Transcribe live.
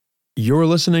You're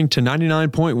listening to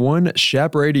 99.1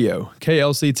 SHAP Radio,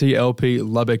 KLCT-LP,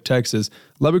 Lubbock, Texas,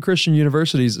 Lubbock Christian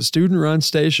University's student-run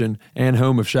station and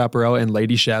home of Chaparral and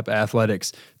Lady Shap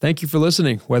athletics. Thank you for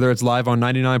listening, whether it's live on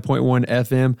 99.1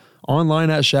 FM, online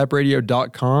at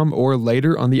shapradio.com, or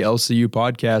later on the LCU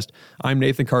podcast. I'm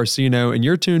Nathan Karseno, and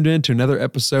you're tuned in to another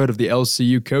episode of the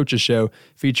LCU Coaches Show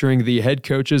featuring the head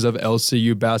coaches of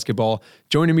LCU basketball.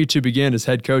 Joining me to begin is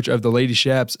head coach of the Lady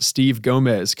Shaps, Steve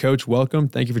Gomez. Coach, welcome.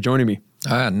 Thank you for joining me.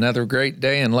 Another great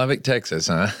day in Lubbock, Texas,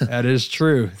 huh? That is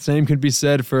true. Same could be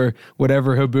said for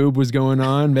whatever haboob was going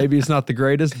on. Maybe it's not the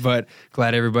greatest, but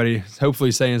glad everybody's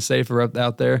hopefully staying safer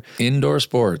out there. Indoor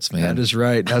sports, man. That is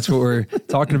right. That's what we're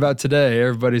talking about today,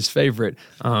 everybody's favorite.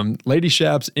 Lady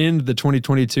Shaps in the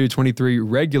 2022-23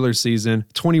 regular season,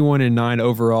 21-9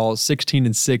 overall,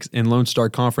 16-6 in Lone Star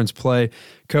Conference play.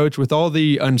 Coach, with all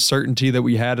the uncertainty that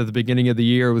we had at the beginning of the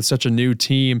year with such a new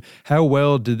team, how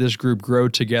well did this group grow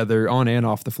together on and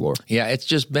off the floor? Yeah, it's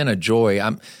just been a joy.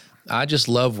 I just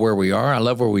love where we are. I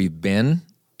love where we've been.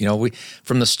 You know,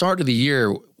 from the start of the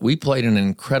year, we played an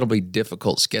incredibly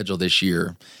difficult schedule this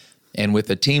year. And with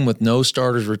a team with no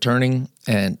starters returning,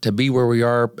 and to be where we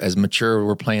are as mature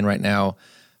we're playing right now,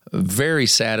 very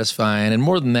satisfying. And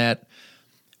more than that,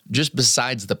 just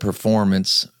besides the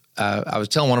performance, I was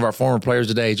telling one of our former players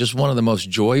today, just one of the most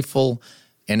joyful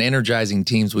and energizing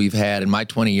teams we've had in my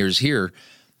 20 years here.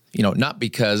 You know, not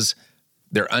because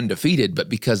they're undefeated, but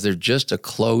because they're just a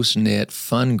close-knit,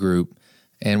 fun group.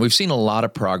 And we've seen a lot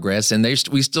of progress, and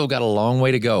we still got a long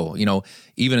way to go, you know,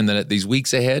 even in these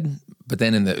weeks ahead, but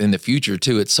then in the future,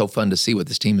 too. It's so fun to see what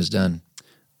this team has done.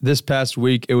 This past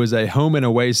week, it was a home and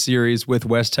away series with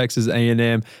West Texas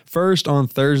A&M. First on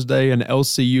Thursday, an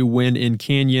LCU win in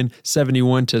Canyon,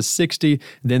 71-60.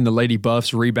 Then the Lady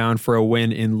Buffs rebound for a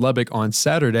win in Lubbock on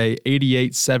Saturday,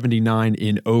 88-79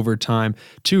 in overtime.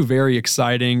 Two very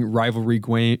exciting rivalry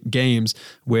games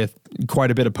with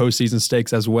quite a bit of postseason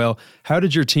stakes as well. How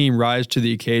did your team rise to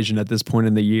the occasion at this point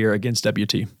in the year against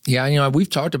WT? Yeah, you know, we've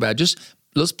talked about just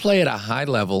let's play at a high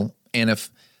level, and if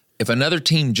another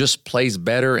team just plays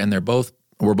better and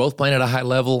we're both playing at a high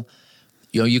level,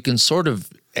 you know, you can sort of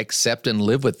accept and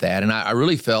live with that. And I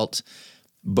really felt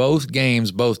both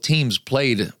teams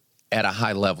played at a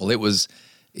high level. It was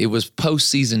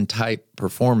postseason type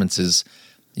performances.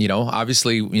 You know,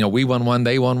 obviously, you know, we won one,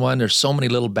 they won one. There's so many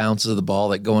little bounces of the ball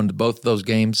that go into both of those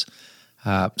games.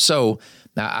 So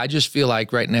now I just feel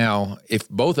like right now, if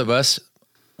both of us,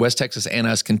 West Texas and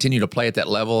us, continue to play at that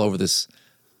level over this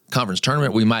conference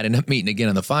tournament, we might end up meeting again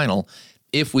in the final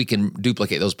if we can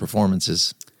duplicate those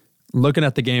performances. Looking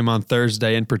at the game on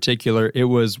Thursday in particular, it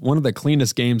was one of the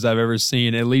cleanest games I've ever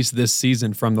seen, at least this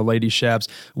season, from the Lady Shaps.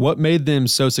 What made them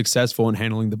so successful in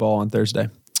handling the ball on Thursday?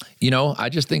 You know, I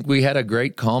just think we had a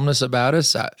great calmness about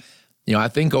us. I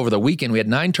think over the weekend we had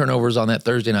 9 turnovers on that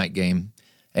Thursday night game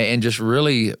and just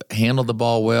really handled the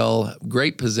ball well,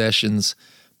 great possessions,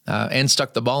 and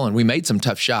stuck the ball in. We made some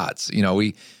tough shots. You know,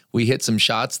 we hit some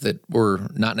shots that were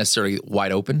not necessarily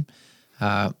wide open.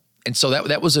 And so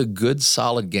that was a good,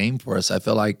 solid game for us. I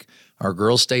felt like our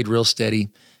girls stayed real steady,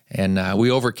 and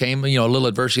we overcame, you know, a little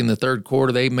adversity in the third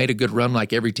quarter. They made a good run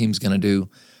like every team's going to do.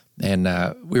 And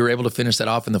we were able to finish that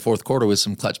off in the fourth quarter with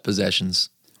some clutch possessions.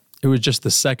 It was just the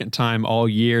second time all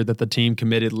year that the team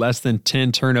committed less than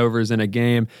 10 turnovers in a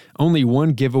game. Only one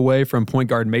giveaway from point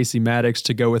guard Macy Maddox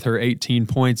to go with her 18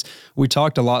 points. We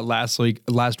talked a lot last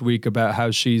week about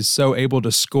how she's so able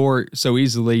to score so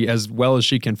easily as well as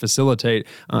she can facilitate.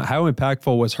 How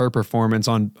impactful was her performance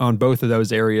on both of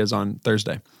those areas on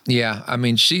Thursday? Yeah, I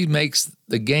mean, she makes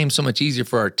the game so much easier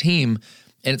for our team,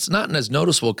 and it's not as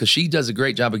noticeable because she does a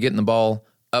great job of getting the ball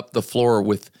up the floor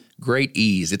with great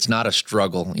ease. It's not a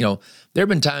struggle. You know, there have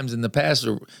been times in the past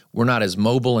where we're not as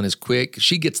mobile and as quick.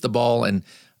 She gets the ball, and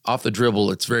off the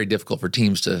dribble, it's very difficult for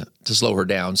teams to slow her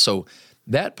down. So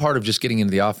that part of just getting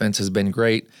into the offense has been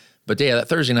great. But yeah, that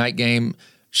Thursday night game,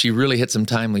 she really hit some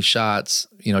timely shots.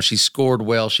 You know, she scored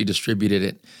well. She distributed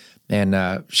it.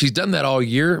 And she's done that all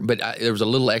year, but there was a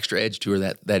little extra edge to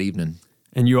her that evening.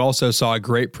 And you also saw a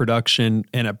great production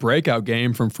and a breakout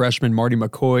game from freshman Marty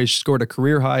McCoy. She scored a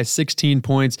career-high 16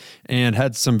 points and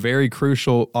had some very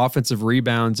crucial offensive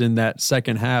rebounds in that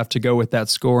second half to go with that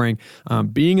scoring.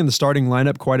 Being in the starting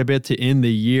lineup quite a bit to end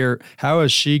the year, how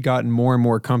has she gotten more and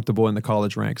more comfortable in the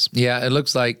college ranks? Yeah, it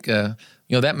looks like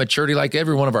that maturity, like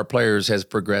every one of our players, has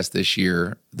progressed this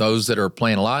year. Those that are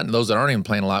playing a lot and those that aren't even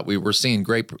playing a lot, we're seeing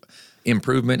great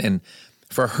improvement. And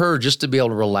for her, just to be able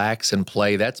to relax and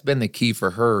play, that's been the key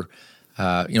for her.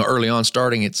 Early on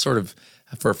starting, it's sort of,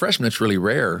 for a freshman, it's really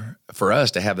rare for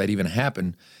us to have that even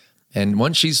happen. And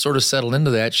once she's sort of settled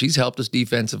into that, she's helped us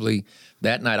defensively.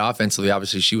 That night, offensively,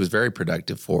 obviously, she was very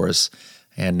productive for us.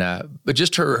 And but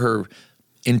just her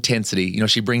intensity,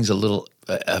 she brings a little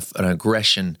an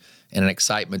aggression and an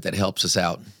excitement that helps us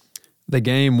out. The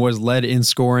game was led in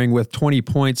scoring with 20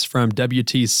 points from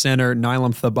WT's center,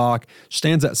 Nylam Thabak. She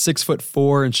stands at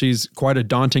 6'4", and she's quite a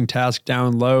daunting task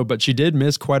down low, but she did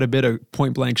miss quite a bit of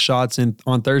point-blank shots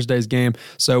on Thursday's game.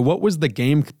 So what was the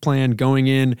game plan going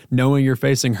in, knowing you're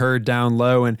facing her down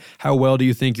low, and how well do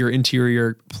you think your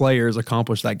interior players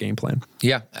accomplished that game plan?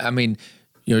 Yeah, I mean,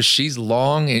 she's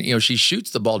long, and, she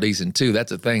shoots the ball decent, too.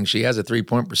 That's the thing. She has a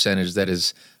three-point percentage that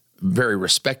is very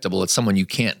respectable. It's someone you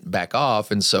can't back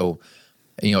off, and so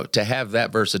to have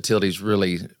that versatility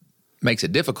really makes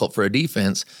it difficult for a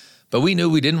defense. But we knew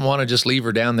we didn't want to just leave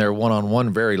her down there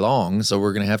one-on-one very long, so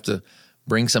we're going to have to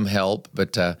bring some help.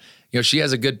 But, she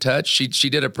has a good touch. She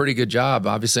did a pretty good job,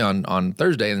 obviously, on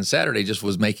Thursday, and Saturday just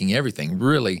was making everything.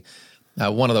 Really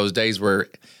one of those days where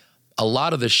a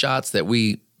lot of the shots that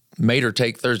we made her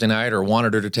take Thursday night or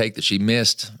wanted her to take that she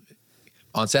missed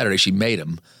on Saturday, she made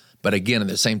them. But, again, at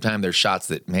the same time, there's shots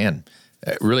that, man,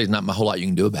 really is not a whole lot you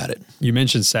can do about it. You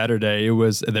mentioned Saturday. It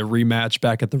was the rematch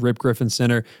back at the Rip Griffin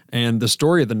Center, and the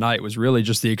story of the night was really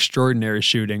just the extraordinary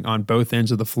shooting on both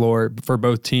ends of the floor for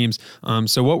both teams.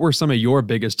 So what were some of your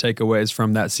biggest takeaways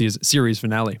from that series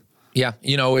finale? Yeah,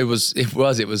 it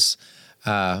was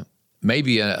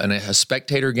maybe a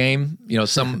spectator game,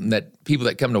 some that people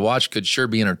that come to watch could sure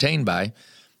be entertained by.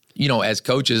 As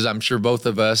coaches, I'm sure both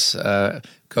of us,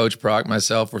 Coach Prock,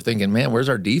 myself, were thinking, man, where's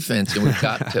our defense? And we've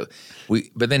got to,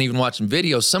 but then even watching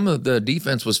videos, some of the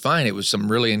defense was fine. It was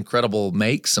some really incredible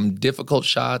makes, some difficult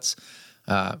shots,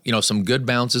 some good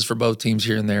bounces for both teams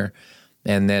here and there.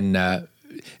 And then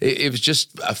it was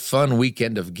just a fun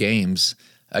weekend of games.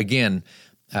 Again,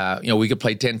 we could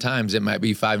play 10 times. It might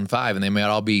be 5-5, and they might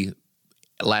all be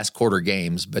last quarter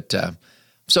games. But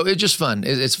so it's just fun.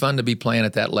 It's fun to be playing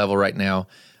at that level right now.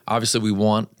 Obviously,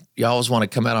 you always want to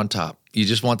come out on top. You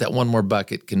just want that one more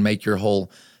bucket, can make your whole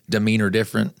demeanor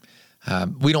different.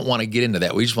 We don't want to get into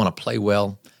that. We just want to play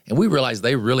well. And we realized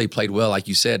they really played well. Like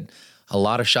you said, a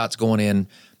lot of shots going in,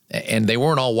 and they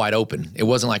weren't all wide open. It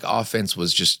wasn't like offense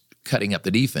was just cutting up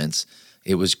the defense.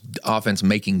 It was offense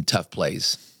making tough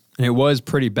plays. And it was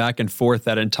pretty back and forth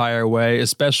that entire way,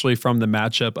 especially from the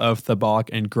matchup of Thabak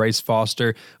and Grace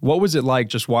Foster. What was it like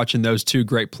just watching those two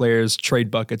great players trade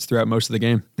buckets throughout most of the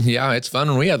game? Yeah, it's fun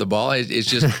when we have the ball. It's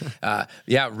just,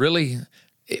 really,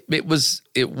 it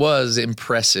was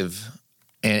impressive.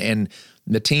 And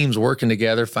the teams working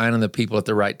together, finding the people at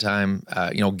the right time,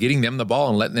 getting them the ball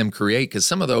and letting them create. Because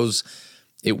some of those,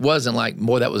 it wasn't like,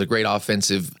 boy, that was a great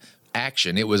offensive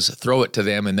action. It was throw it to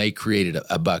them and they created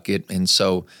a bucket. And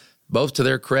so both to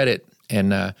their credit.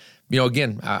 And,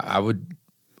 again,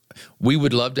 we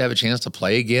would love to have a chance to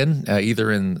play again,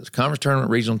 either in the conference tournament,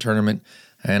 regional tournament.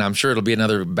 And I'm sure it'll be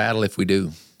another battle if we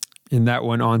do. In that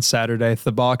one on Saturday,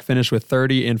 Thabak finished with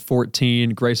 30 and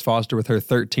 14. Grace Foster with her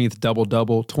 13th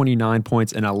double-double, 29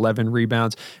 points and 11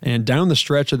 rebounds. And down the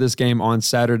stretch of this game on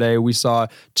Saturday, we saw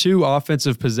two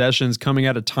offensive possessions coming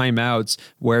out of timeouts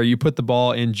where you put the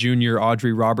ball in junior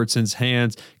Audrey Robertson's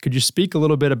hands. Could you speak a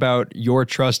little bit about your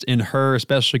trust in her,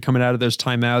 especially coming out of those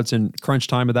timeouts and crunch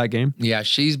time of that game? Yeah,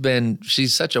 she's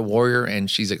such a warrior,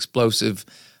 and she's explosive.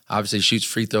 Obviously shoots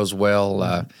free throws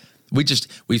well.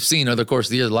 We've seen over the course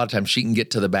of the year, a lot of times she can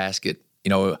get to the basket,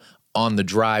 on the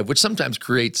drive, which sometimes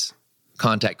creates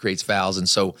fouls. And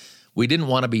so we didn't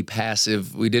want to be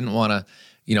passive. We didn't want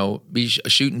to, be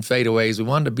shooting fadeaways. We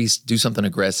wanted to do something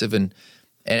aggressive. And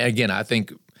again, I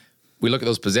think we look at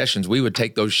those possessions, we would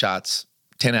take those shots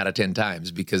 10 out of 10 times,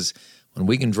 because when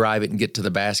we can drive it and get to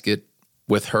the basket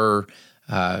with her,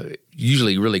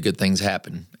 usually really good things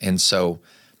happen. And so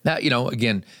now,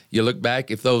 again, you look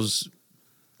back, if those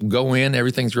go in,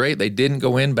 everything's great. They didn't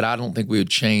go in, but I don't think we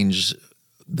would change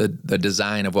the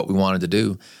design of what we wanted to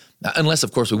do, unless,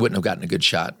 of course, we wouldn't have gotten a good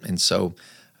shot. And so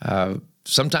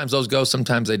sometimes those go,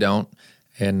 sometimes they don't.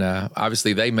 And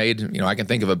obviously they made, I can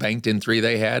think of a banked-in three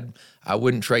they had. I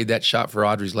wouldn't trade that shot for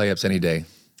Audrey's layups any day.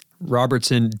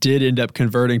 Robertson did end up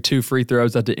converting 2 free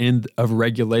throws at the end of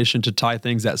regulation to tie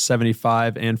things at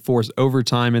 75 and force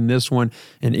overtime in this one.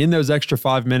 And in those extra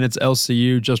 5 minutes,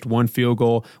 LCU, just one field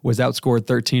goal, was outscored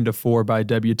 13-4 by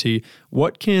WT.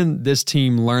 What can this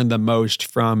team learn the most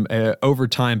from an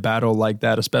overtime battle like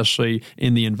that, especially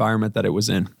in the environment that it was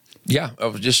in? Yeah,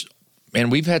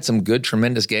 we've had some good,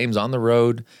 tremendous games on the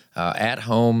road, at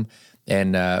home.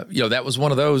 And, that was one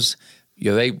of those.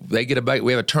 They get a bucket.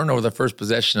 We have a turnover the first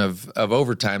possession of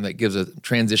overtime that gives a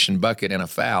transition bucket and a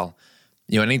foul.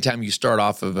 Anytime you start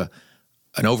off of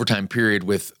an overtime period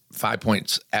with 5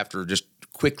 points after just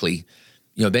quickly,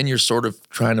 then you're sort of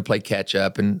trying to play catch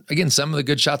up. And again, some of the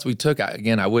good shots we took, I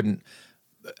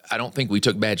don't think we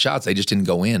took bad shots. They just didn't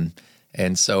go in.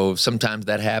 And so sometimes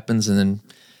that happens. And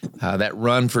then that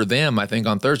run for them, I think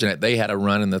on Thursday night, they had a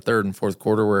run in the third and fourth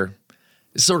quarter where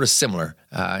it's sort of similar.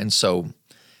 And so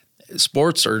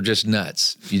sports are just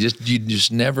nuts. You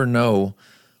just never know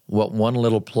what one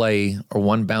little play or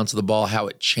one bounce of the ball, how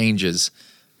it changes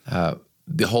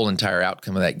the whole entire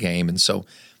outcome of that game. And so,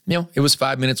 it was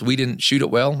 5 minutes. We didn't shoot it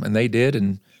well, and they did.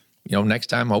 And next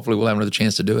time, hopefully we'll have another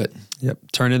chance to do it. Yep.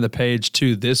 Turning the page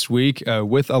to this week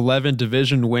with 11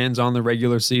 division wins on the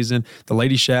regular season. The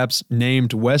Lady Shaps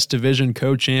named West Division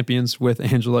co-champions with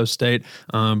Angelo State.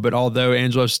 But although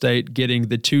Angelo State getting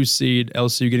the 2 seed,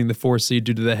 LCU getting the 4 seed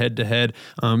due to the head-to-head,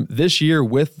 this year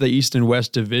with the East and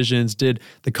West divisions, did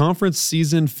the conference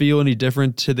season feel any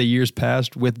different to the years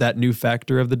past with that new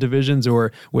factor of the divisions,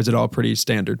 or was it all pretty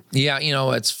standard? Yeah,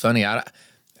 it's funny.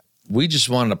 We just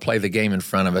wanted to play the game in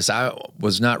front of us. I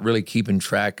was not really keeping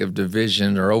track of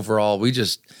division or overall. We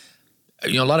just, a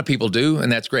lot of people do, and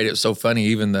that's great. It was so funny.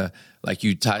 Even like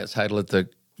you title it the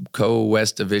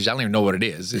Co-West Division. I don't even know what it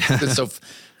is.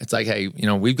 It's like, hey,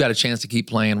 we've got a chance to keep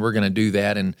playing. We're going to do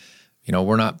that. And,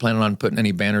 we're not planning on putting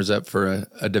any banners up for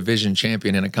a division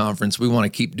champion in a conference. We want to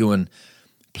keep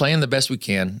playing the best we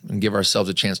can and give ourselves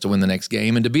a chance to win the next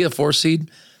game. And to be a 4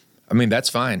 seed, that's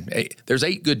fine. Hey, there's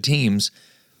 8 good teams.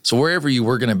 So wherever you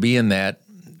were going to be in that,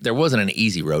 there wasn't an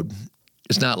easy road.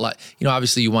 It's not like,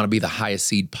 obviously you want to be the highest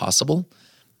seed possible.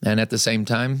 And at the same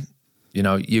time,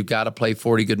 you've got to play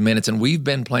 40 good minutes. And we've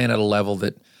been playing at a level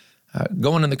that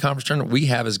going in the conference tournament, we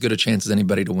have as good a chance as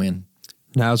anybody to win.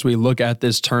 Now, as we look at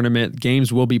this tournament,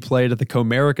 games will be played at the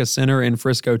Comerica Center in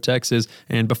Frisco, Texas.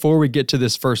 And before we get to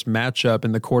this first matchup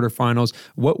in the quarterfinals,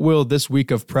 what will this week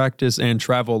of practice and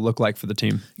travel look like for the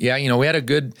team? Yeah, we had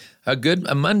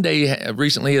a Monday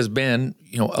recently has been,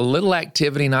 a little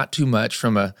activity, not too much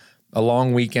from a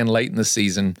long weekend late in the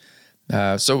season.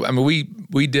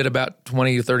 We did about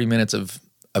 20 to 30 minutes of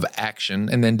action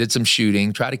and then did some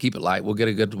shooting, try to keep it light. We'll get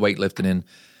a good weightlifting in.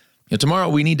 Tomorrow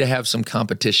we need to have some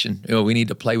competition. We need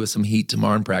to play with some heat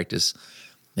tomorrow in practice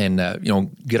and,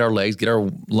 get our legs, get our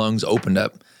lungs opened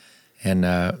up. And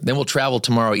then we'll travel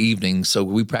tomorrow evening. So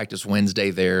we practice Wednesday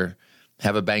there,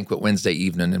 have a banquet Wednesday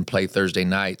evening, and play Thursday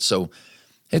night. So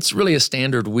it's really a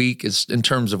standard week in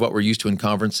terms of what we're used to in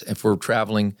conference. If we're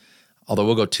traveling, although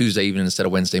we'll go Tuesday evening instead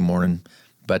of Wednesday morning.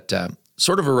 But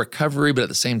sort of a recovery, but at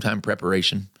the same time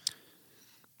preparation.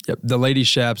 Yep, the Lady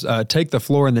Shaps take the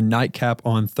floor in the nightcap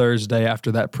on Thursday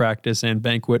after that practice and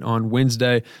banquet on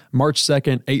Wednesday, March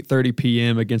 2nd, 8:30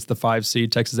 p.m. against the 5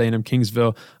 seed Texas A&M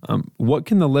Kingsville. What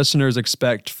can the listeners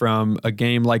expect from a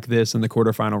game like this in the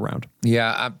quarterfinal round?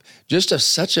 Yeah,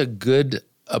 such a good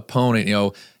opponent.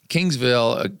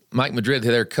 Kingsville, Mike Madrid,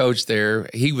 their coach there,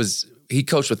 he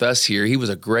coached with us here. He was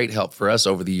a great help for us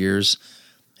over the years.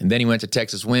 And then he went to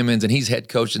Texas Women's, and he's head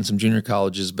coached in some junior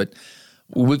colleges, but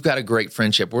we've got a great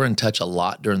friendship. We're in touch a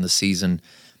lot during the season.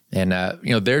 And,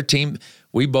 their team,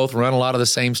 we both run a lot of the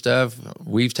same stuff.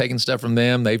 We've taken stuff from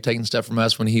them. They've taken stuff from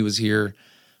us when he was here.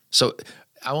 So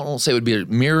I won't say it would be a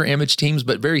mirror image teams,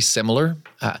 but very similar.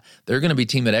 They're going to be a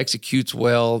team that executes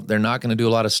well. They're not going to do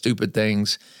a lot of stupid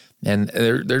things. And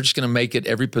they're just going to make it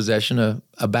every possession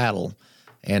a battle.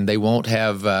 And they won't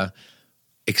have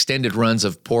extended runs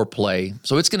of poor play.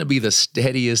 So it's going to be the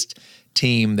steadiest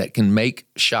team that can make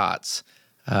shots.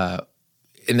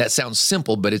 And that sounds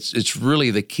simple, but it's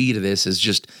really the key to this is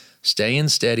just staying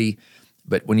steady.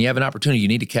 But when you have an opportunity, you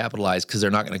need to capitalize because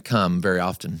they're not going to come very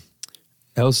often.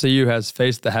 LCU has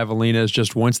faced the Javelinas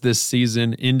just once this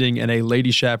season, ending in a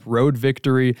Lady Shap road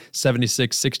victory,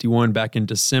 76-61 back in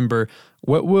December.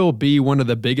 What will be one of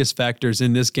the biggest factors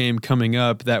in this game coming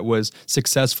up that was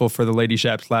successful for the Lady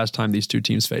Shaps last time these two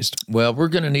teams faced? Well, we're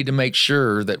going to need to make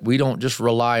sure that we don't just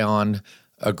rely on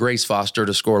Grace Foster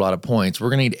to score a lot of points. We're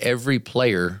going to need every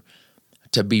player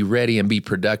to be ready and be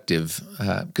productive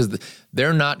because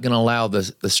they're not going to allow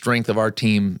the strength of our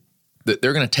team.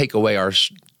 They're going to take away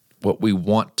what we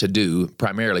want to do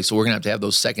primarily. So we're going to have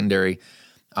those secondary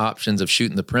options of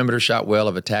shooting the perimeter shot well,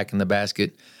 of attacking the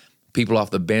basket, people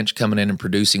off the bench coming in and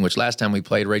producing, which last time we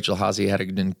played, Rachel Haase had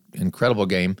an incredible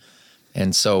game.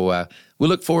 And so we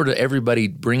look forward to everybody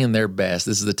bringing their best.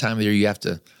 This is the time of the year you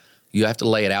have to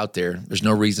lay it out there. There's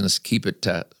no reason to keep it,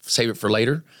 save it for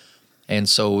later. And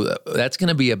so that's going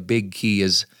to be a big key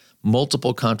is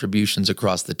multiple contributions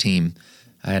across the team.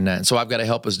 And so I've got to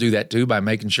help us do that too by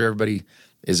making sure everybody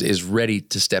is ready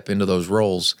to step into those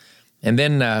roles. And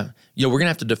then, we're going to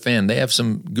have to defend. They have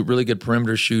some really good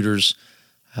perimeter shooters.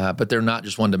 but they're not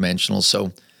just one-dimensional.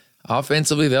 So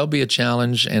offensively, they'll be a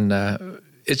challenge, and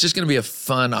it's just going to be a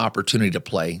fun opportunity to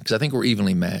play because I think we're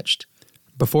evenly matched.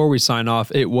 Before we sign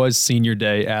off, it was senior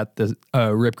day at the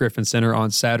Rip Griffin Center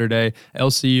on Saturday.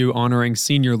 LCU honoring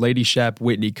senior Lady Shap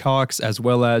Whitney Cox, as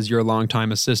well as your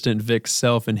longtime assistant Vic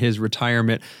Self in his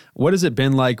retirement. What has it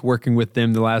been like working with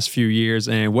them the last few years,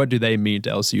 and what do they mean to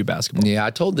LCU basketball? Yeah,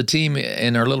 I told the team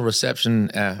in our little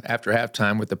reception after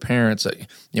halftime with the parents,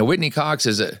 Whitney Cox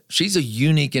she's a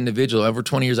unique individual. Over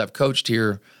 20 years I've coached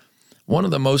here. One of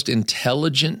the most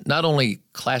intelligent, not only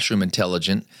classroom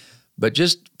intelligent, but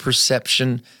just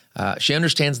perception. She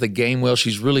understands the game well.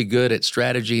 She's really good at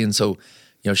strategy. And so,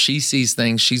 she sees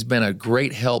things. She's been a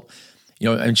great help,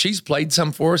 and she's played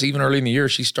some for us. Even early in the year,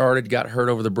 she started, got hurt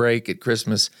over the break at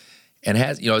Christmas, and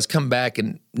has come back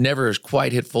and never has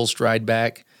quite hit full stride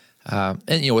back.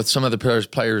 And, with some of the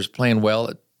players playing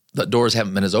well, the doors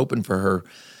haven't been as open for her.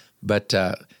 But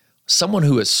someone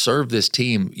who has served this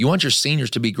team, you want your seniors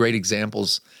to be great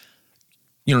examples,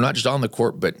 not just on the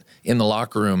court, but in the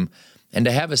locker room. And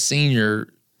to have a senior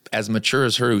as mature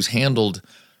as her who's handled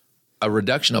a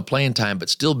reduction of playing time but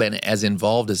still been as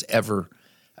involved as ever,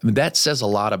 that says a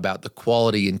lot about the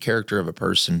quality and character of a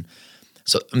person.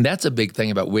 So that's a big thing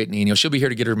about Whitney. She'll be here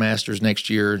to get her master's next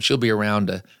year, and she'll be around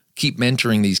to keep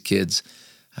mentoring these kids.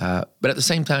 But at the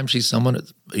same time, she's someone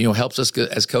that, helps us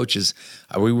as coaches.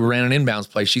 We ran an inbounds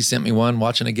play. She sent me one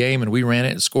watching a game, and we ran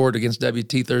it and scored against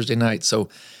WT Thursday night. So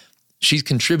she's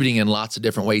contributing in lots of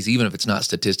different ways, even if it's not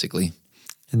statistically.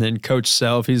 And then Coach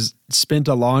Self, he's spent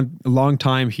a long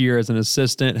time here as an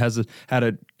assistant, had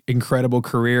an incredible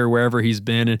career wherever he's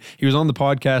been. And he was on the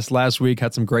podcast last week,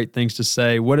 had some great things to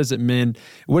say. What has it meant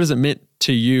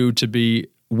to you to be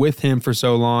with him for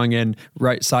so long and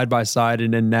right side by side,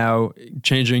 and then now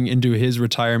changing into his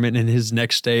retirement and his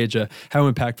next stage? How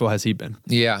impactful has he been?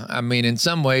 Yeah, in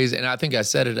some ways, and I think I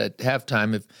said it at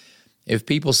halftime, if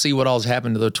people see what all's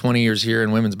happened to the 20 years here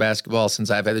in women's basketball since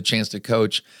I've had the chance to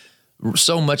coach,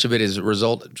 so much of it is a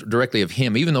result directly of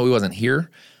him, even though he wasn't here.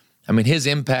 His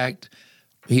impact,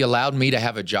 he allowed me to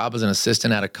have a job as an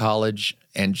assistant out of college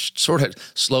and sort of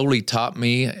slowly taught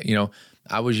me,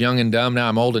 I was young and dumb, now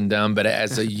I'm old and dumb, but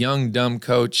as a young, dumb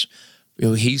coach,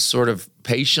 he sort of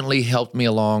patiently helped me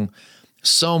along.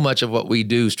 So much of what we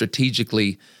do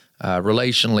strategically,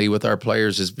 relationally with our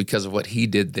players is because of what he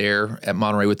did there at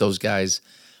Monterey with those guys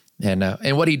and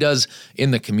what he does in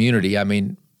the community.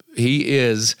 He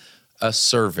is a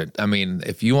servant.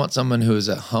 If you want someone who is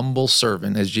a humble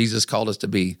servant, as Jesus called us to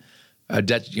be,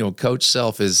 Coach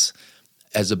Self is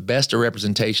as the best a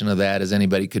representation of that as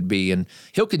anybody could be, and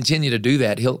he'll continue to do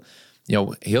that. He'll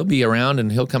be around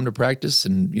and he'll come to practice,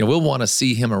 and we'll want to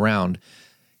see him around.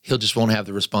 He'll just won't have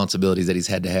the responsibilities that he's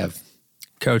had to have.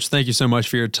 Coach, thank you so much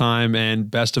for your time,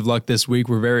 and best of luck this week.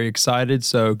 We're very excited,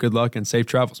 so good luck and safe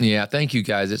travels. Yeah, thank you,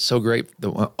 guys. It's so great,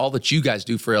 all that you guys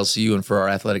do for LCU and for our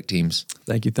athletic teams.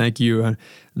 Thank you.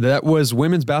 That was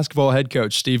women's basketball head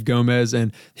coach Steve Gomez,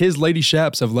 and his Lady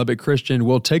Shaps of Lubbock Christian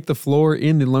will take the floor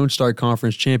in the Lone Star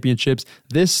Conference Championships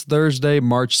this Thursday,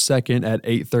 March 2nd at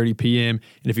 8:30 p.m.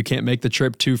 And if you can't make the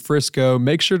trip to Frisco,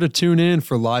 make sure to tune in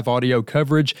for live audio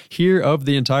coverage here of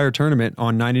the entire tournament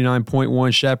on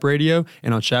 99.1 Shap Radio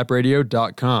and on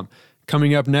shapradio.com.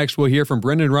 Coming up next, we'll hear from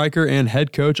Brennan Riker and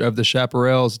head coach of the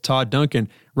Chaparrals, Todd Duncan,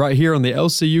 right here on the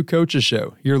LCU Coaches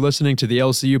Show. You're listening to the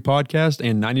LCU podcast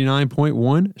and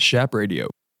 99.1 Shap Radio.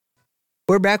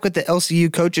 We're back with the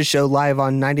LCU Coaches Show live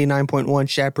on 99.1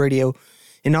 Shap Radio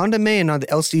and on demand on the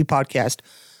LCU podcast.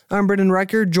 I'm Brennan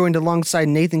Riker, joined alongside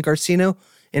Nathan Karseno,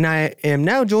 and I am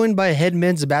now joined by head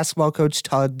men's basketball coach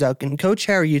Todd Duncan. Coach,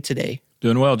 how are you today?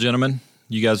 Doing well, gentlemen.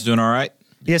 You guys doing all right?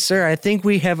 Yes, sir. I think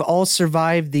we have all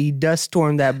survived the dust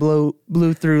storm that blew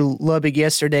through Lubbock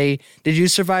yesterday. Did you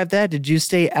survive that? Did you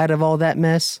stay out of all that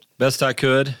mess? Best I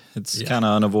could. It's kind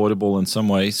of unavoidable in some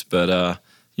ways, but,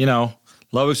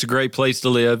 Lubbock's a great place to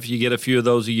live. You get a few of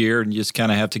those a year, and you just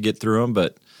kind of have to get through them.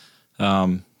 But,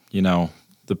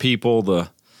 the people,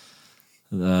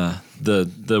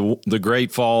 the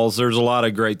Great Falls, there's a lot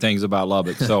of great things about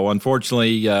Lubbock. So,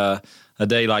 unfortunately, a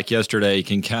day like yesterday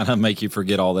can kind of make you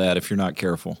forget all that if you're not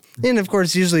careful. And, of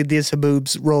course, usually these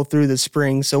haboobs roll through the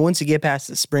spring. So once you get past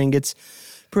the spring, it's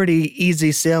pretty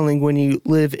easy sailing when you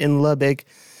live in Lubbock.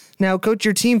 Now, Coach,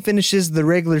 your team finishes the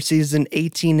regular season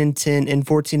 18-10 and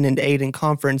 14-8 in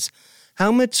conference.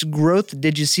 How much growth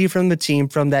did you see from the team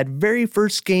from that very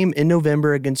first game in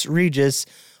November against Regis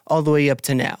all the way up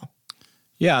to now?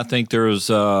 Yeah, I think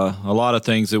there's a lot of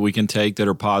things that we can take that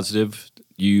are positive.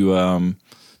 You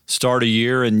start a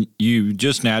year and you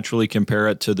just naturally compare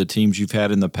it to the teams you've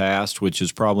had in the past, which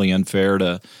is probably unfair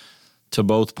to to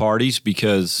both parties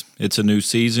because it's a new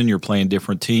season. You're playing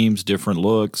different teams, different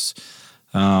looks.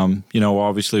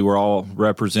 Obviously we're all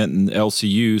representing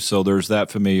LCU, so there's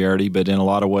that familiarity. But in a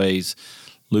lot of ways,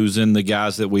 losing the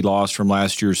guys that we lost from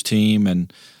last year's team,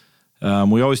 and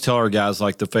we always tell our guys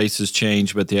like the faces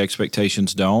change, but the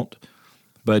expectations don't.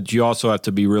 But you also have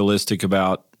to be realistic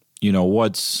about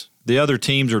what's the other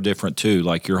teams are different too.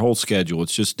 Like your whole schedule,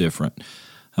 it's just different.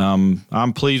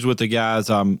 I'm pleased with the guys.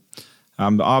 I'm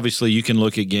obviously you can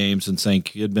look at games and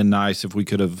think it'd been nice if we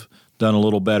could have done a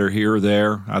little better here or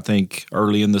there. I think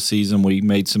early in the season we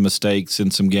made some mistakes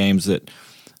in some games that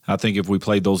I think if we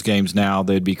played those games now,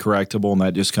 they'd be correctable, and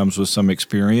that just comes with some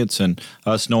experience and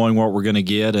us knowing what we're going to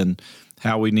get and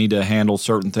how we need to handle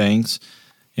certain things.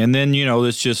 And then,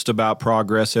 it's just about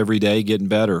progress every day, getting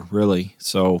better, really.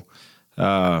 So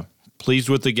pleased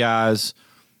with the guys.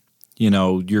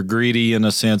 You're greedy in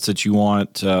a sense that you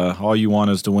want all you want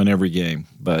is to win every game,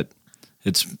 but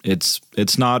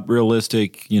it's not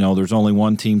realistic. There's only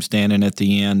one team standing at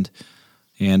the end,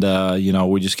 and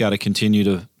we just got to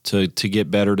continue to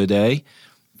get better today,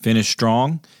 finish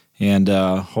strong, and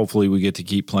hopefully we get to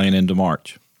keep playing into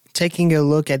March. Taking a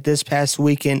look at this past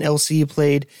weekend, LCU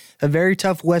played a very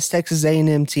tough West Texas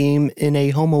A&M team in a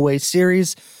home-away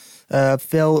series.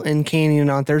 Fell in Canyon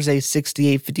on Thursday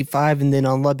 68-55, and then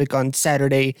on Lubbock on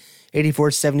Saturday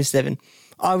 84-77.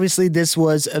 Obviously, this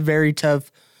was a very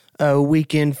tough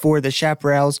weekend for the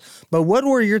Chaparrals, but what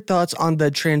were your thoughts on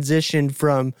the transition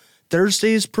from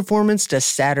Thursday's performance to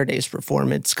Saturday's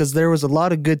performance? Because there was a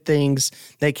lot of good things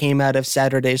that came out of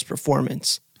Saturday's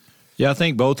performance. Yeah, I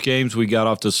think both games we got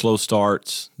off to slow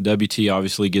starts. WT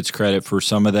obviously gets credit for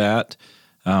some of that.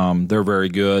 They're very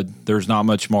good. There's not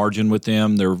much margin with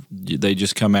them. They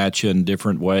just come at you in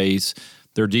different ways.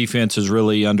 Their defense is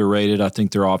really underrated. I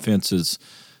think their offense is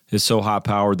so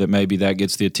high-powered that maybe that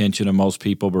gets the attention of most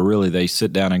people, but really they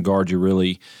sit down and guard you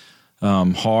really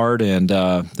hard, and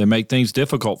they make things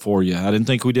difficult for you. I didn't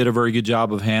think we did a very good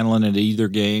job of handling it either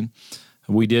game.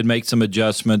 We did make some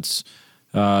adjustments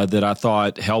that I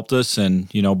thought helped us, and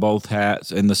both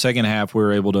halves. In the second half, we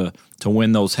were able to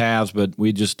win those halves, but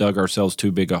we just dug ourselves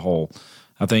too big a hole.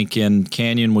 I think in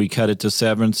Canyon we cut it to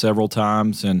 7 several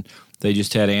times, and they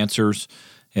just had answers.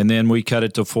 And then we cut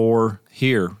it to 4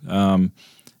 here, and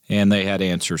they had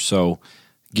answers. So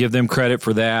give them credit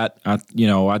for that.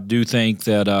 I do think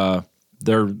that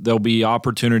there'll be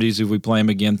opportunities if we play them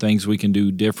again, things we can do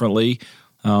differently.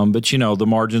 But the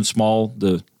margin's small.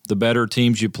 The better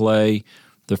teams you play,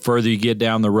 the further you get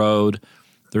down the road.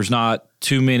 There's not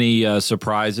too many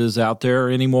surprises out there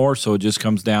anymore, so it just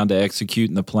comes down to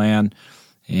executing the plan.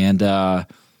 And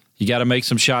you got to make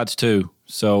some shots too.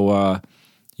 So,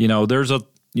 there's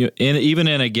even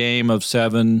in a game of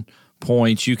 7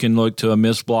 points, you can look to a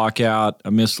missed block out,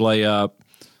 a missed layup,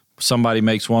 somebody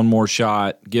makes one more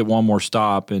shot, get one more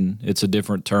stop, and it's a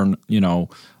different turn,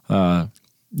 things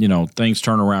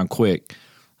turn around quick.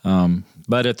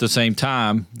 But at the same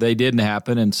time, they didn't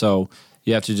happen, and so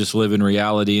you have to just live in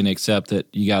reality and accept that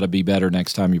you got to be better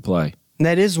next time you play.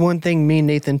 That is one thing me and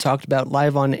Nathan talked about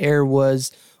live on air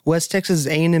was West Texas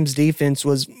A&M's defense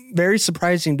was very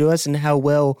surprising to us in how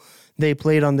well they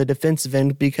played on the defensive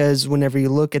end, because whenever you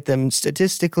look at them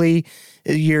statistically,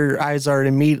 your eyes are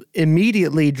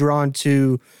immediately drawn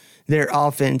to their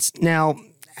offense. Now,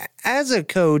 as a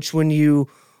coach, when you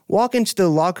walk into the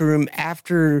locker room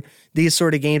after these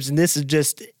sort of games, and this is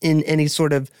just in any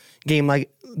sort of game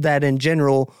like that in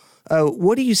general,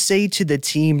 what do you say to the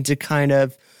team to kind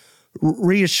of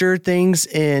reassure things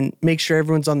and make sure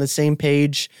everyone's on the same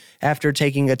page after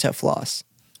taking a tough loss?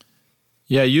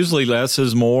 Yeah, usually less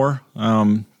is more.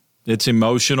 It's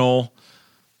emotional.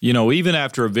 Even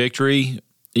after a victory,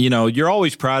 you're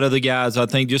always proud of the guys. I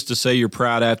think just to say you're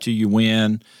proud after you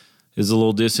win is a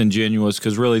little disingenuous,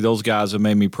 because really those guys have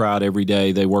made me proud every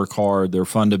day. They work hard. They're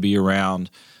fun to be around.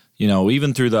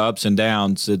 Even through the ups and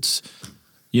downs, it's,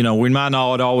 we might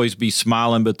not always be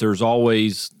smiling, but there's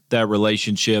always that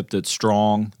relationship that's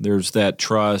strong. There's that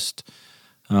trust.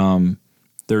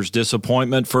 There's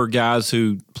disappointment for guys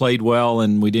who played well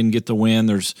and we didn't get the win.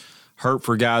 There's hurt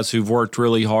for guys who've worked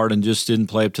really hard and just didn't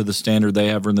play up to the standard they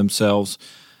have for themselves.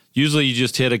 Usually you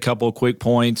just hit a couple of quick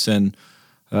points and,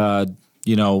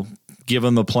 give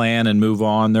them the plan and move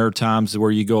on. There are times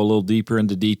where you go a little deeper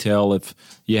into detail if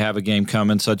you have a game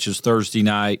coming, such as Thursday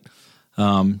night.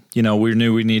 We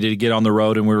knew we needed to get on the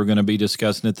road and we were going to be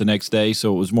discussing it the next day.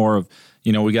 So it was more of,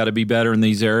 we got to be better in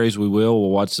these areas. We'll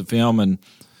watch the film and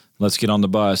let's get on the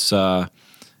bus.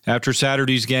 After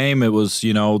Saturday's game, it was,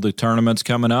 the tournament's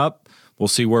coming up. We'll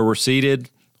see where we're seated.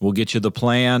 We'll get you the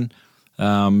plan.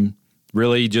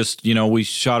 really just, we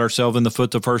shot ourselves in the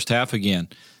foot the first half again.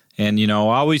 And, I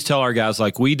always tell our guys,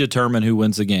 we determine who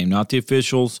wins the game, not the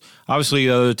officials. Obviously,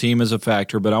 the other team is a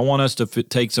factor, but I want us to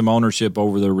take some ownership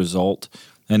over the result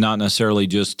and not necessarily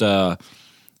just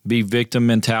be victim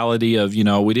mentality of,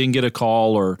 we didn't get a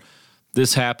call or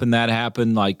this happened, that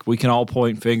happened. We can all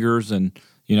point fingers. And,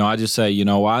 I just say,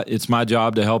 it's my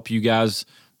job to help you guys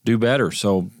do better.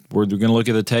 So we're going to look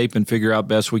at the tape and figure out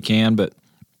best we can, but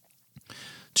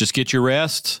just get your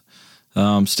rest.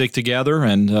 Stick together,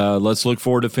 and let's look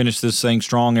forward to finish this thing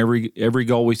strong. Every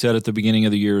goal we set at the beginning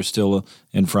of the year is still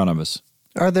in front of us.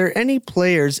 Are there any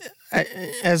players,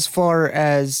 as far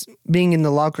as being in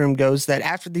the locker room goes, that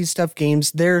after these tough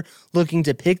games, they're looking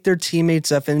to pick their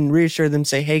teammates up and reassure them,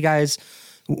 say, hey, guys,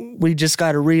 we just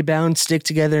got to rebound, stick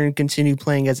together, and continue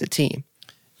playing as a team?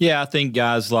 Yeah, I think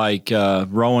guys like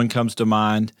Rowan comes to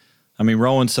mind. I mean,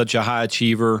 Rowan's such a high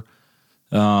achiever.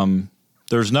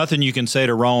 There's nothing you can say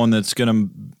to Rowan that's going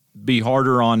to be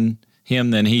harder on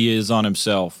him than he is on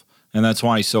himself, and that's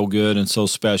why he's so good and so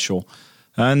special.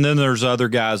 And then there's other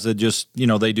guys that just,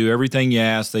 they do everything you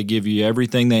ask. They give you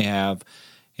everything they have.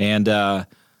 And,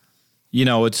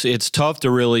 it's tough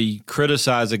to really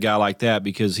criticize a guy like that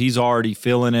because he's already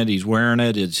feeling it. He's wearing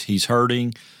it. He's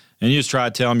hurting. And you just try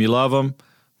to tell him you love him.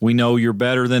 We know you're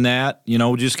better than that. We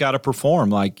just got to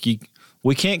perform.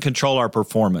 We can't control our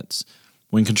performance.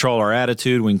 We can control our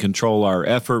attitude. We can control our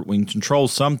effort. We can control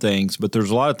some things, but there's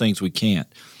a lot of things we can't.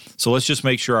 So let's just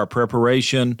make sure our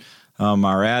preparation,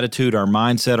 our attitude, our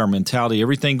mindset, our mentality,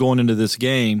 everything going into this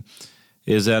game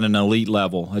is at an elite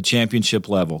level, a championship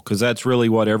level, because that's really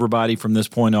what everybody from this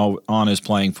point on is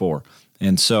playing for.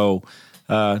 And so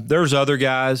there's other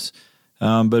guys,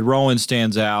 but Rowan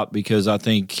stands out because I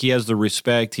think he has the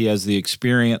respect, he has the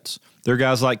experience. There are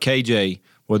guys like KJ,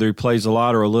 whether he plays a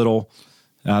lot or a little,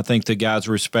 I think the guys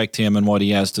respect him and what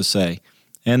he has to say.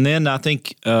 And then I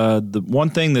think the one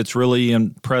thing that's really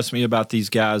impressed me about these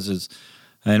guys is,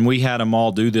 and we had them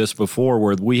all do this before,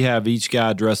 where we have each guy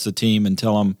address the team and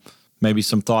tell them maybe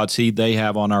some thoughts they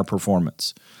have on our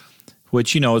performance,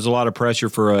 which, is a lot of pressure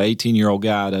for an 18-year-old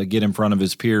guy to get in front of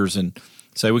his peers and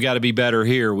say, we got to be better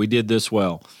here. We did this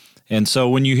well. And so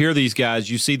when you hear these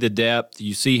guys, you see the depth,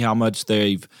 you see how much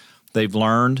they've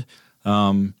learned.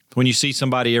 When you see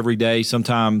somebody every day,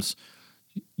 sometimes,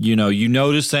 you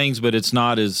notice things, but it's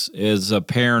not as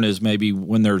apparent as maybe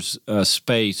when there's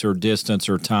space or distance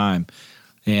or time.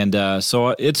 And so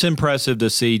it's impressive to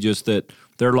see just that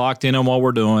they're locked in on what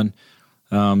we're doing.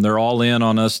 They're all in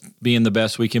on us being the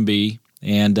best we can be.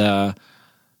 And, I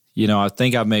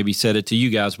think I've maybe said it to you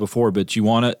guys before, but you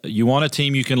want a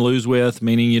team you can lose with,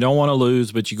 meaning you don't want to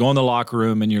lose, but you go in the locker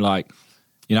room and you're like,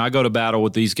 I go to battle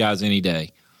with these guys any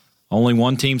day. Only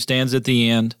one team stands at the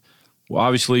end. Well,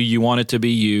 obviously, you want it to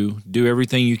be you. Do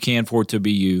everything you can for it to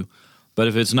be you. But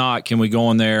if it's not, can we go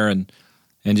in there and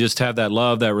just have that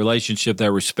love, that relationship,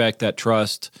 that respect, that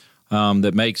trust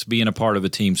that makes being a part of a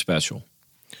team special?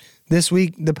 This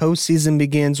week, the postseason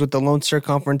begins with the Lone Star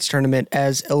Conference Tournament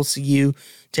as LCU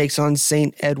takes on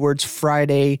St. Edward's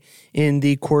Friday in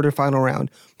the quarterfinal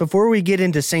round. Before we get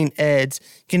into St. Ed's,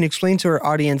 can you explain to our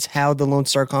audience how the Lone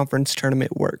Star Conference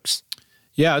Tournament works?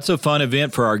 Yeah, it's a fun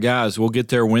event for our guys. We'll get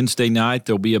there Wednesday night.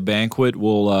 There'll be a banquet.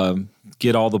 We'll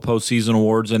get all the postseason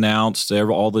awards announced.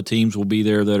 All the teams will be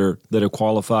there that are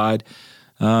qualified.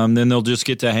 Then they'll just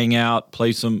get to hang out,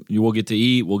 play some. We'll get to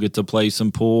eat. We'll get to play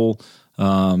some pool,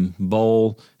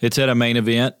 bowl. It's at a main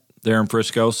event there in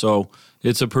Frisco, so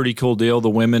it's a pretty cool deal. The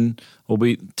women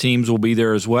teams will be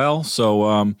there as well.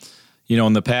 So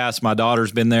in the past, my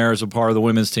daughter's been there as a part of the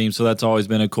women's team, so that's always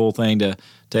been a cool thing to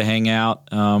hang out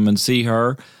and see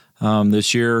her.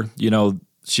 This year,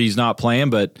 she's not playing,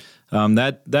 but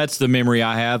that's the memory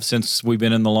I have since we've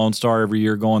been in the Lone Star every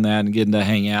year, going that and getting to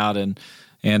hang out. And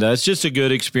it's just a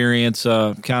good experience,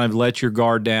 kind of let your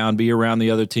guard down, be around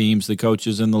the other teams, the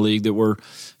coaches in the league that we're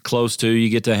close to. You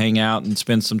get to hang out and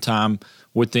spend some time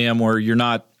with them where you're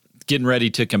not getting ready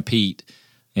to compete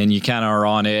and you kind of are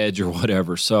on edge or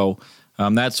whatever. So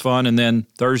that's fun. And then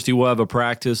Thursday we'll have a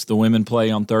practice. The women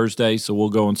play on Thursday, so we'll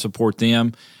go and support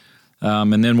them.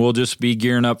 And then we'll just be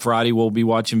gearing up Friday. We'll be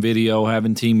watching video,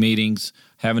 having team meetings,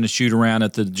 having a shoot around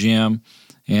at the gym,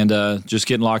 and just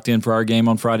getting locked in for our game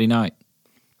on Friday night.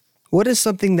 What is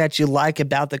something that you like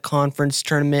about the conference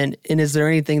tournament, and is there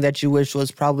anything that you wish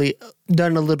was probably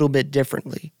done a little bit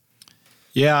differently?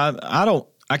 Yeah,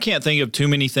 I can't think of too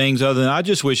many things other than I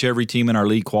just wish every team in our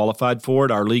league qualified for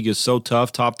it. Our league is so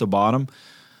tough, top to bottom,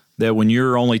 that when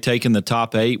you're only taking the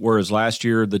top 8, whereas last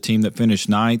year the team that finished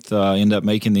 9th ended up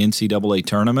making the NCAA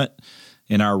tournament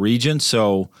in our region.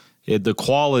 So the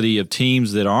quality of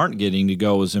teams that aren't getting to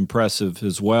go is impressive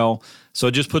as well. So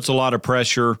it just puts a lot of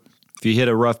pressure. If you hit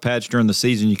a rough patch during the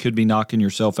season, you could be knocking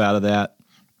yourself out of that.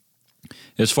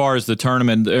 As far as the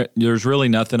tournament, there's really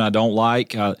nothing I don't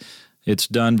like. It's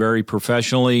done very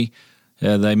professionally.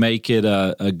 They make it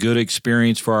a good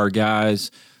experience for our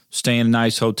guys, staying in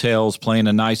nice hotels, playing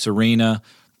a nice arena.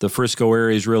 The Frisco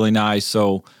area is really nice.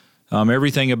 So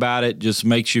everything about it just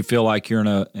makes you feel like you're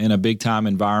in a big-time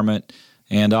environment.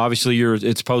 And obviously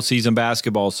it's postseason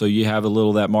basketball, so you have a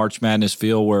little of that March Madness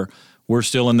feel where we're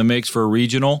still in the mix for a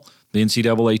regional. The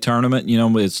NCAA tournament,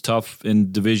 it's tough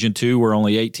in Division II where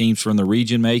only 8 teams from the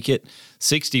region make it,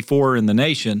 64 in the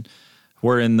nation,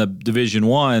 where in the Division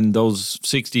I, those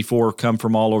 64 come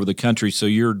from all over the country. So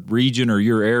your region or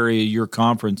your area, your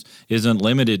conference isn't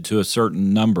limited to a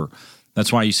certain number.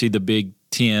 That's why you see the Big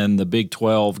 10, the Big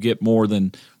 12 get more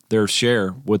than their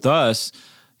share. With us,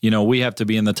 we have to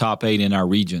be in the top 8 in our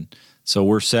region. So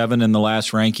we're 7 in the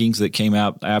last rankings that came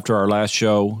out after our last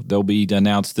show. They'll be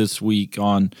announced this week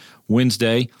on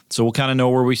Wednesday. So we'll kind of know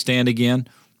where we stand again.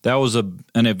 That was an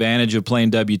advantage of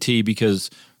playing WT because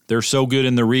they're so good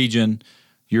in the region.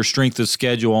 Your strength of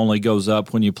schedule only goes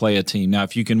up when you play a team. Now,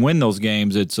 if you can win those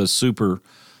games, it's a super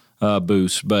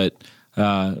boost. But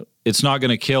it's not going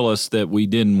to kill us that we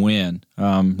didn't win.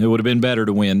 It would have been better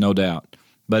to win, no doubt.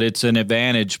 But it's an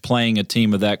advantage playing a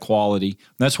team of that quality.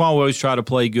 That's why we always try to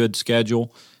play good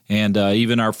schedule. And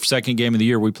even our second game of the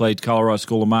year, we played Colorado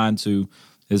School of Mines, who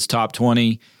is top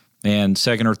 20 and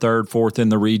second or third, fourth in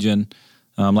the region.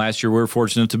 Last year, we were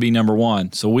fortunate to be number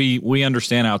 1. So we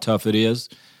understand how tough it is.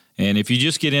 And if you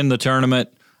just get in the tournament,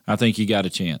 I think you got a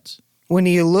chance. When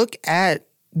you look at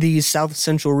the South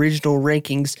Central Regional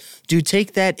rankings, do you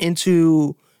take that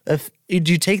into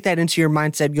your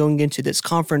mindset going into this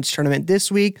conference tournament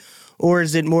this week, or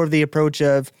is it more of the approach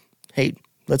of, hey,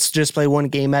 let's just play one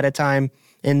game at a time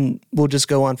and we'll just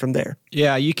go on from there?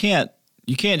 Yeah, you can't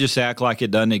just act like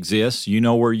it doesn't exist. You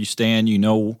know where you stand. You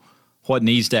know what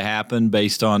needs to happen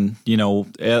based on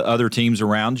other teams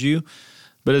around you.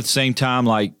 But at the same time,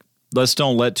 let's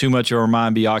don't let too much of our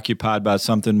mind be occupied by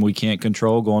something we can't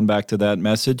control, going back to that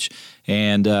message.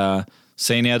 And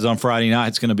St. Ed's on Friday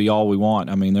night is going to be all we want.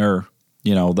 I mean,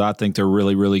 I think they're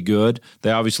really, really good.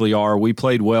 They obviously are. We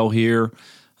played well here.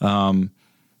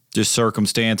 Just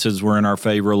circumstances were in our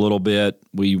favor a little bit.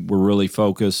 We were really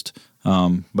focused.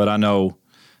 But I know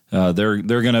they're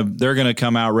gonna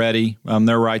come out ready.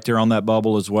 They're right there on that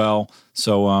bubble as well.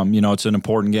 So it's an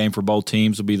important game for both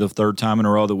teams. It'll be the third time in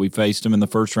a row that we faced them in the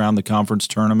first round of the conference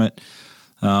tournament.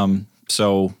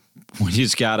 So we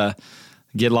just gotta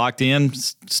get locked in,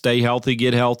 stay healthy,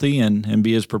 get healthy, and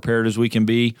be as prepared as we can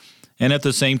be. And at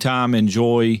the same time,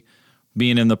 enjoy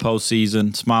being in the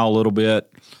postseason, smile a little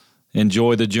bit,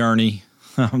 enjoy the journey.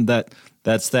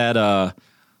 That's that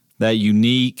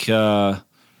unique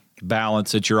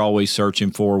balance that you're always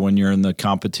searching for when you're in the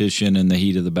competition and the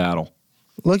heat of the battle.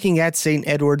 Looking at St.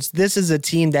 Edward's, this is a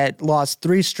team that lost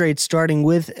 3 straight, starting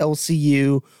with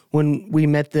LCU when we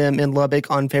met them in Lubbock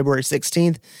on February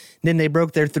 16th. Then they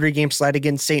broke their 3-game slide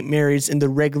against St. Mary's in the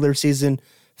regular season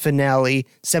finale,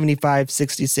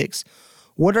 75-66.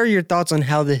 What are your thoughts on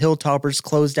how the Hilltoppers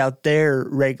closed out their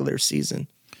regular season?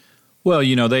 Well,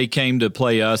 they came to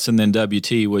play us and then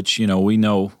WT, which, we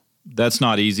know that's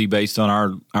not easy based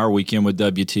on our weekend with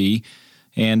WT.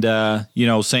 And,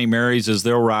 St. Mary's is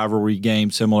their rivalry game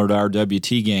similar to our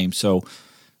WT game. So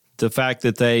the fact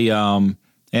that they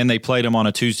played them on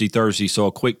a Tuesday, Thursday, so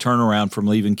a quick turnaround from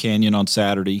leaving Canyon on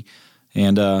Saturday.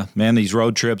 And, these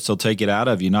road trips, they'll take it out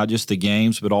of you, not just the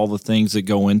games, but all the things that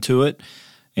go into it.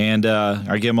 And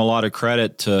I give them a lot of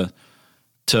credit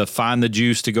to find the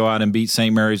juice to go out and beat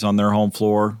St. Mary's on their home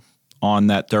floor on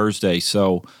that Thursday.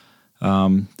 So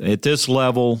at this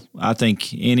level, I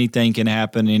think anything can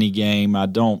happen in any game.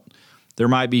 There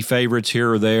might be favorites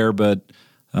here or there, but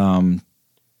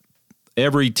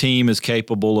every team is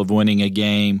capable of winning a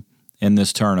game in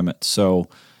this tournament. So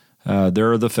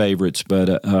they're the favorites,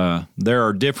 but there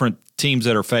are different teams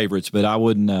that are favorites, but I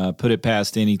wouldn't put it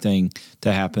past anything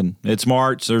to happen. It's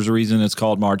March. There's a reason it's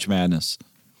called March Madness.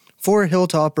 4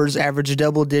 Hilltoppers averaged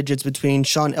double digits between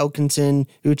Sean Elkinson,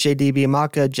 Uche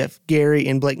Dibiamaka, Jeff Gary,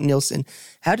 and Blake Nielsen.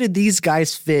 How did these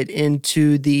guys fit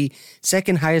into the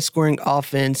second highest scoring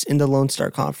offense in the Lone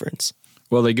Star Conference?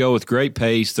 Well, they go with great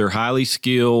pace. They're highly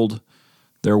skilled.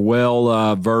 They're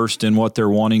well versed in what they're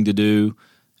wanting to do,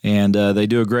 and they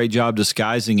do a great job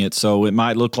disguising it. So it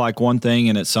might look like one thing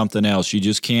and it's something else. You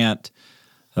just can't.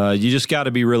 You just got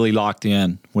to be really locked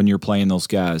in when you're playing those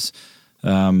guys.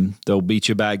 They'll beat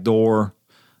you back door.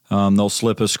 They'll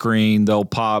slip a screen. They'll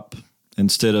pop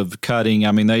instead of cutting.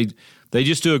 I mean, they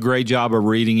just do a great job of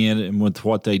reading it and with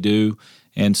what they do.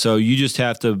 And so you just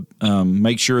have to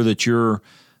make sure that you're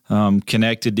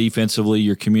connected defensively,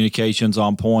 your communication's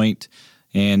on point,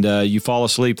 and you fall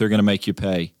asleep, they're going to make you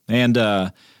pay. And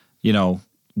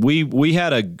we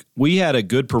had a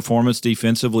good performance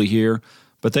defensively here,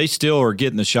 but they still are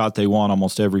getting the shot they want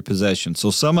almost every possession. So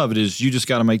some of it is you just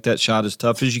got to make that shot as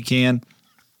tough as you can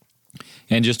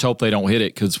and just hope they don't hit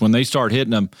it, because when they start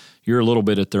hitting them, you're a little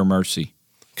bit at their mercy.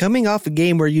 Coming off a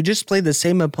game where you just played the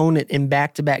same opponent in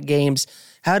back-to-back games,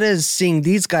 how does seeing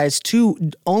these guys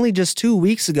only just 2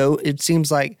 weeks ago, it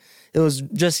seems like it was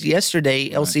just yesterday,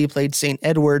 LCU played St.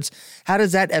 Edwards, how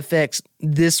does that affect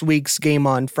this week's game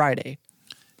on Friday?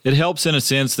 It helps in a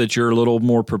sense that you're a little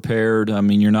more prepared. I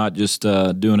mean, you're not just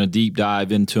doing a deep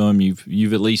dive into them.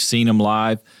 You've at least seen them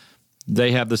live.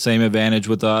 They have the same advantage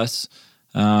with us.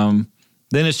 Then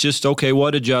it's just, okay,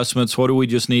 what adjustments? What do we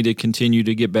just need to continue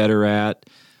to get better at?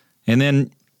 And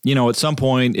then, at some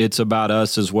point, it's about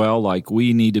us as well. Like,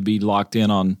 we need to be locked in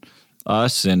on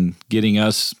us and getting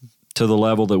us to the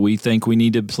level that we think we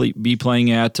need to be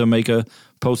playing at to make a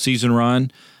postseason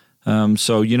run.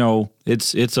 So,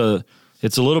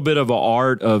 it's a little bit of an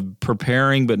art of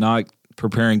preparing, but not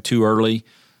preparing too early,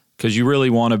 because you really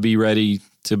want to be ready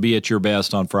to be at your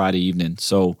best on Friday evening.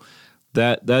 So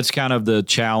that's kind of the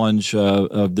challenge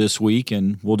of this week,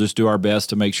 and we'll just do our best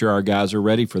to make sure our guys are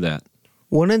ready for that.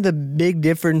 One of the big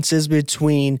differences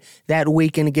between that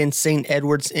weekend against St.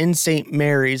 Edwards and St.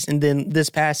 Mary's and then this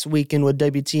past weekend with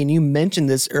WT, and you mentioned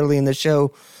this early in the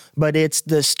show, but it's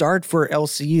the start for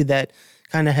LCU that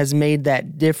kind of has made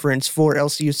that difference for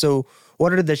LCU. So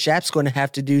what are the Chaps going to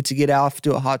have to do to get off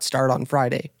to a hot start on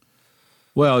Friday?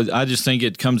 Well, I just think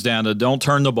it comes down to don't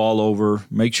turn the ball over.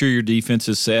 Make sure your defense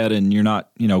is set and you're not,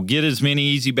 get as many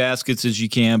easy baskets as you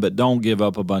can, but don't give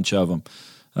up a bunch of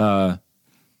them.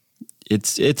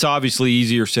 It's obviously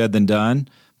easier said than done,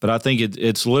 but I think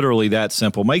it's literally that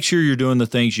simple. Make sure you're doing the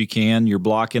things you can. You're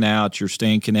blocking out. You're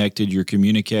staying connected. You're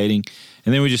communicating.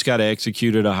 And then we just got to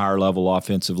execute at a higher level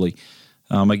offensively.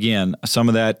 Again, some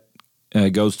of that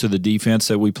goes to the defense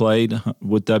that we played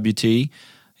with WT,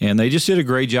 and they just did a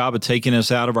great job of taking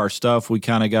us out of our stuff. We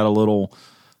kind of got a little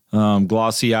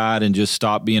glossy-eyed and just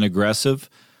stopped being aggressive.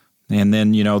 And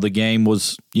then, the game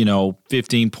was,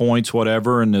 15 points,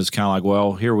 whatever, and it's kind of like,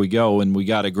 well, here we go, and we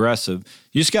got aggressive.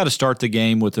 You just got to start the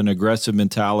game with an aggressive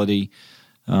mentality.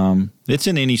 It's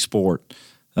in any sport.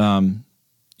 When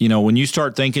you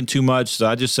start thinking too much,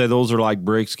 I just say those are like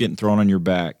bricks getting thrown on your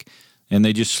back, and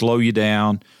they just slow you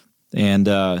down. And,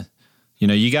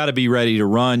 you got to be ready to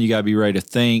run. You got to be ready to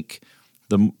think.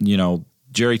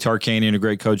 Jerry Tarkanian, a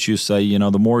great coach, used to say,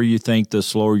 the more you think, the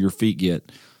slower your feet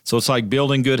get. So it's like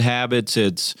building good habits.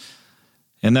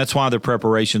 And that's why the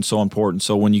preparation's so important.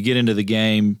 So when you get into the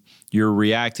game, you're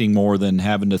reacting more than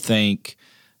having to think,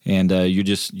 and you're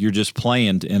just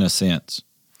playing in a sense.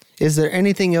 Is there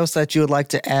anything else that you would like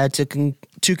to add to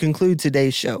conclude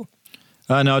today's show?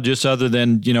 No, just other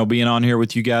than, being on here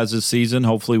with you guys this season.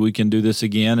 Hopefully we can do this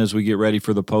again as we get ready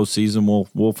for the postseason.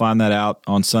 We'll find that out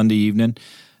on Sunday evening.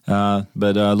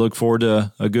 But look forward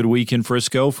to a good week in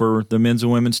Frisco for the men's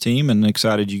and women's team, and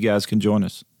excited you guys can join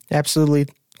us. Absolutely.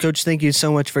 Coach, thank you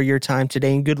so much for your time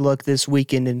today, and good luck this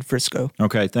weekend in Frisco.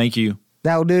 Okay, thank you.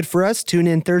 That will do it for us. Tune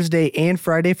in Thursday and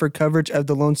Friday for coverage of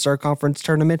the Lone Star Conference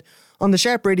Tournament on the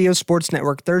Shap Radio Sports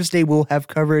Network. Thursday, we'll have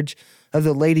coverage of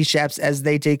the Lady Shaps as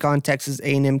they take on Texas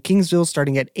A&M Kingsville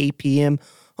starting at 8 p.m.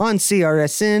 on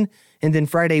CRSN. And then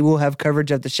Friday, we'll have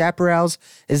coverage of the Chaparrals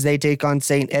as they take on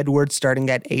St. Edwards starting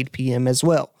at 8 p.m. as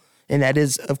well. And that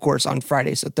is, of course, on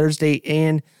Friday. So Thursday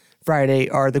and Friday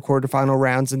are the quarterfinal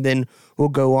rounds, and then we'll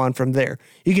go on from there.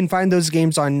 You can find those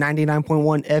games on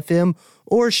 99.1 FM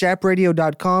or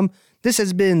shapradio.com. This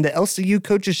has been the LCU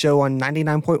Coaches Show on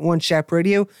 99.1 Shap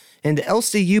Radio and the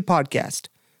LCU Podcast.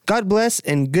 God bless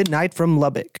and good night from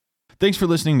Lubbock. Thanks for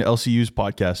listening to LCU's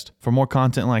podcast. For more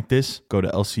content like this, go to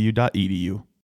lcu.edu.